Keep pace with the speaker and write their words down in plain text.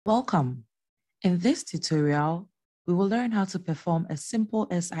Welcome. In this tutorial, we will learn how to perform a simple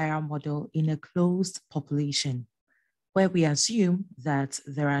SIR model in a closed population, where we assume that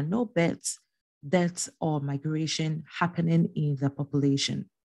there are no births, deaths, or migration happening in the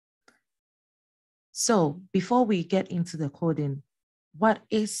population. So before we get into the coding, what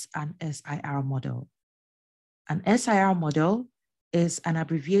is an SIR model? An SIR model is an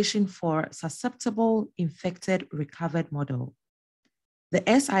abbreviation for susceptible-infected-recovered model. The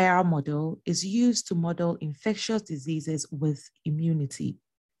SIR model is used to model infectious diseases with immunity.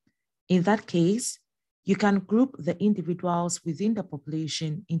 In that case, you can group the individuals within the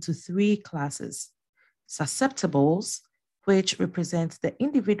population into three classes: susceptibles, which represent the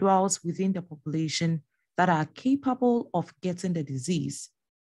individuals within the population that are capable of getting the disease.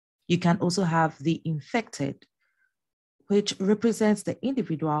 You can also have the infected, which represents the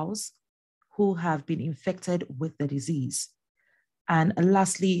individuals who have been infected with the disease. And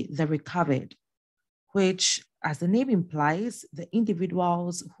lastly, the recovered, which, as the name implies, the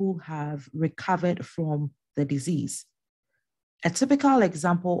individuals who have recovered from the disease. A typical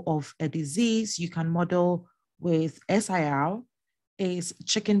example of a disease you can model with SIR is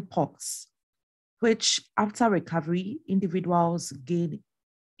chickenpox, which after recovery, individuals gain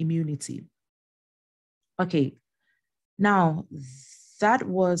immunity. Okay, now that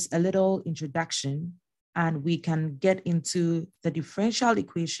was a little introduction, and we can get into the differential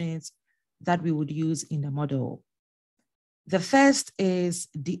equations that we would use in the model. The first is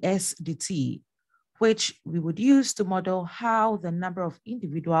ds dt, which we would use to model how the number of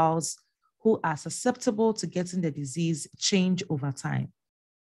individuals who are susceptible to getting the disease change over time.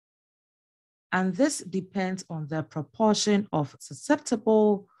 And this depends on the proportion of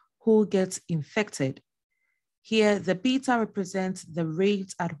susceptible who gets infected. Here, the beta represents the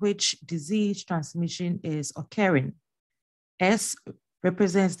rate at which disease transmission is occurring. S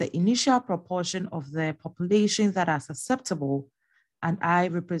represents the initial proportion of the population that are susceptible, and I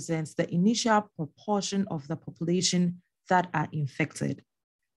represents the initial proportion of the population that are infected.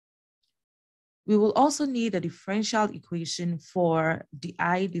 We will also need a differential equation for di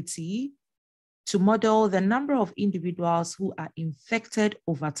dt to model the number of individuals who are infected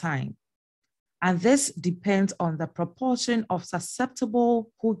over time. And this depends on the proportion of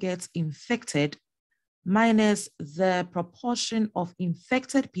susceptible who gets infected minus the proportion of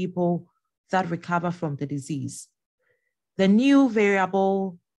infected people that recover from the disease. The new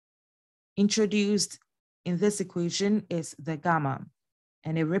variable introduced in this equation is the gamma,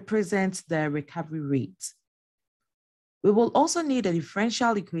 and it represents the recovery rate. We will also need a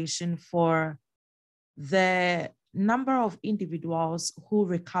differential equation for the number of individuals who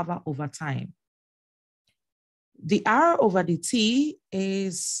recover over time. The R over dt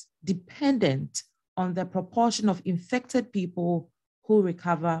is dependent on the proportion of infected people who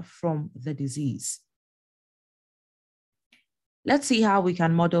recover from the disease. Let's see how we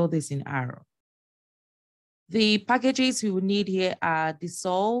can model this in R. The packages we will need here are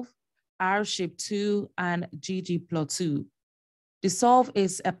dissolve, R-shape2, and ggplot2. Dissolve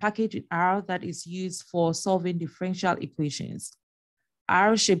is a package in R that is used for solving differential equations.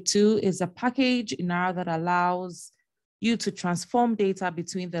 R-shape2 is a package in R that allows you to transform data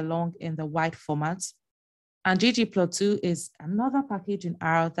between the long and the wide formats. And ggplot2 is another package in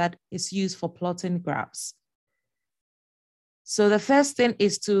R that is used for plotting graphs. So the first thing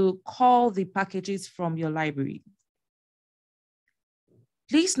is to call the packages from your library.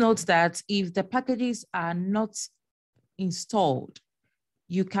 Please note that if the packages are not installed,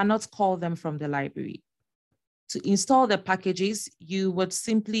 you cannot call them from the library. To install the packages, you would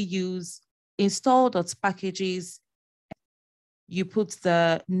simply use install.packages. You put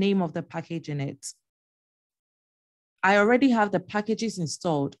the name of the package in it. I already have the packages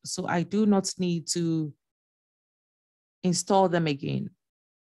installed, so I do not need to install them again.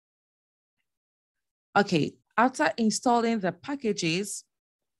 Okay, after installing the packages,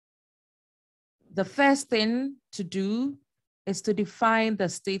 the first thing to do is to define the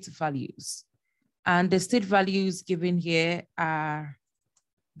state values. And the state values given here are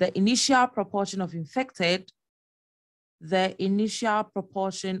the initial proportion of infected, the initial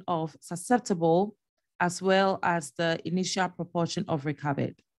proportion of susceptible, as well as the initial proportion of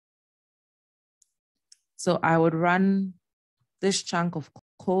recovered. So I would run this chunk of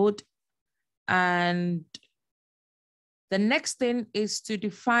code, and the next thing is to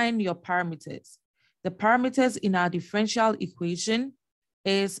define your parameters. The parameters in our differential equation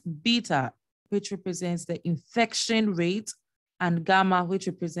is beta, which represents the infection rate, and gamma, which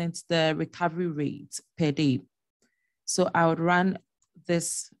represents the recovery rate per day. So I would run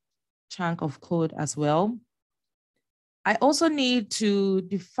this chunk of code as well. I also need to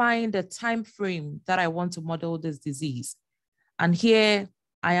define the time frame that I want to model this disease. And here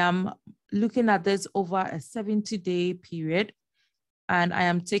I am looking at this over a 70-day period, and I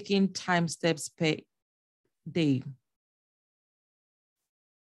am taking time steps per day.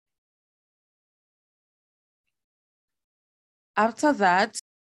 After that,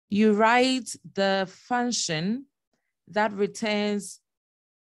 you write the function that returns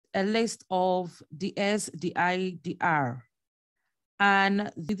a list of the S, the I, the R.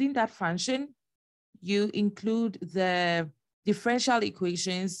 And within that function, you include the differential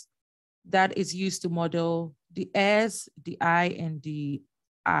equations that is used to model the S, the I, and the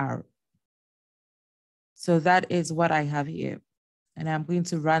R. So that is what I have here. And I'm going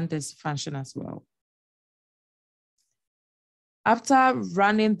to run this function as well. After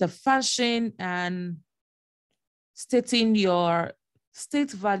running the function and stating your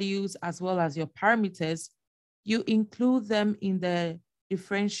state values as well as your parameters, you include them in the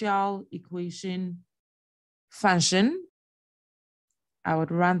differential equation function. I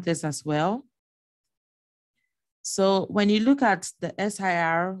would run this as well. So when you look at the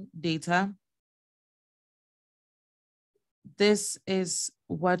SIR data, this is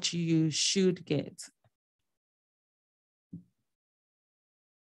what you should get.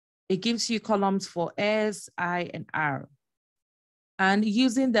 It gives you columns for S, I, and R. And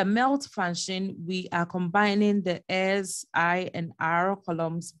using the melt function, we are combining the S, I, and R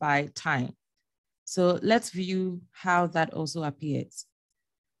columns by time. So let's view how that also appears.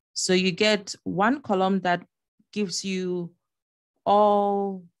 So you get one column that gives you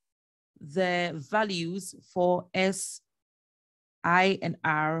all the values for S, I, and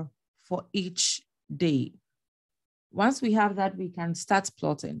R for each day. Once we have that, we can start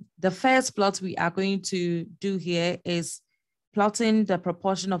plotting. The first plot we are going to do here is plotting the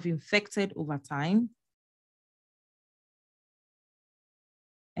proportion of infected over time.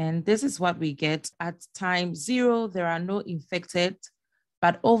 And this is what we get. At time 0, there are no infected,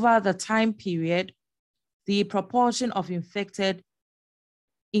 but over the time period, the proportion of infected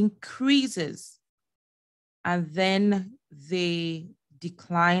increases and then they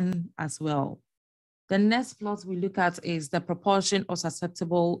decline as well. The next plot we look at is the proportion of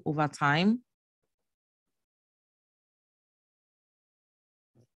susceptible over time.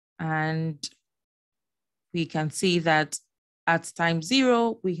 And we can see that at time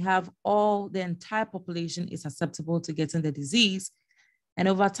 0, we have the entire population is susceptible to getting the disease. And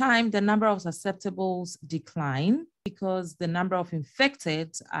over time, the number of susceptibles decline because the number of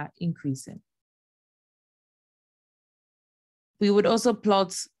infected are increasing. We would also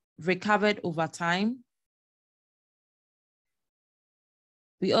plot recovered over time.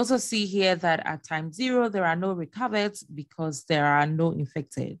 We also see here that at time 0, there are no recovered because there are no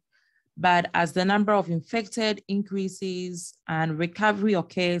infected. But as the number of infected increases and recovery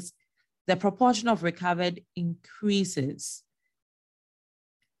occurs, the proportion of recovered increases.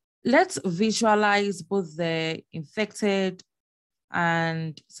 Let's visualize both the infected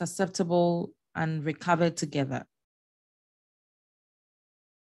and susceptible and recovered together.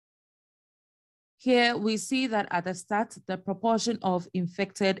 Here we see that at the start, the proportion of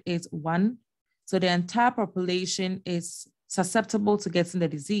infected is 1. So the entire population is susceptible to getting the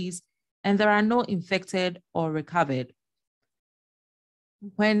disease, and there are no infected or recovered.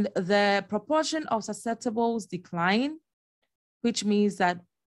 When the proportion of susceptibles decline, which means that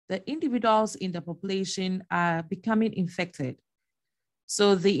the individuals in the population are becoming infected.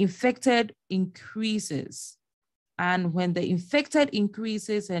 So the infected increases. And when the infected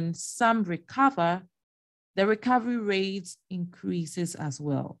increases and some recover, the recovery rate increases as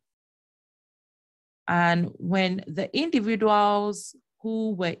well. And when the individuals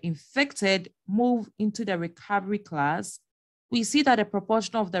who were infected move into the recovery class, we see that the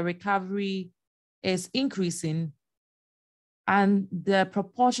proportion of the recovery is increasing and the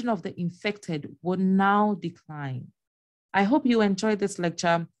proportion of the infected will now decline. I hope you enjoyed this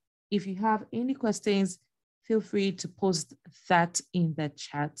lecture. If you have any questions, feel free to post that in the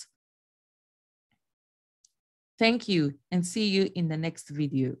chat. Thank you and see you in the next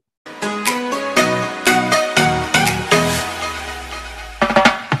video.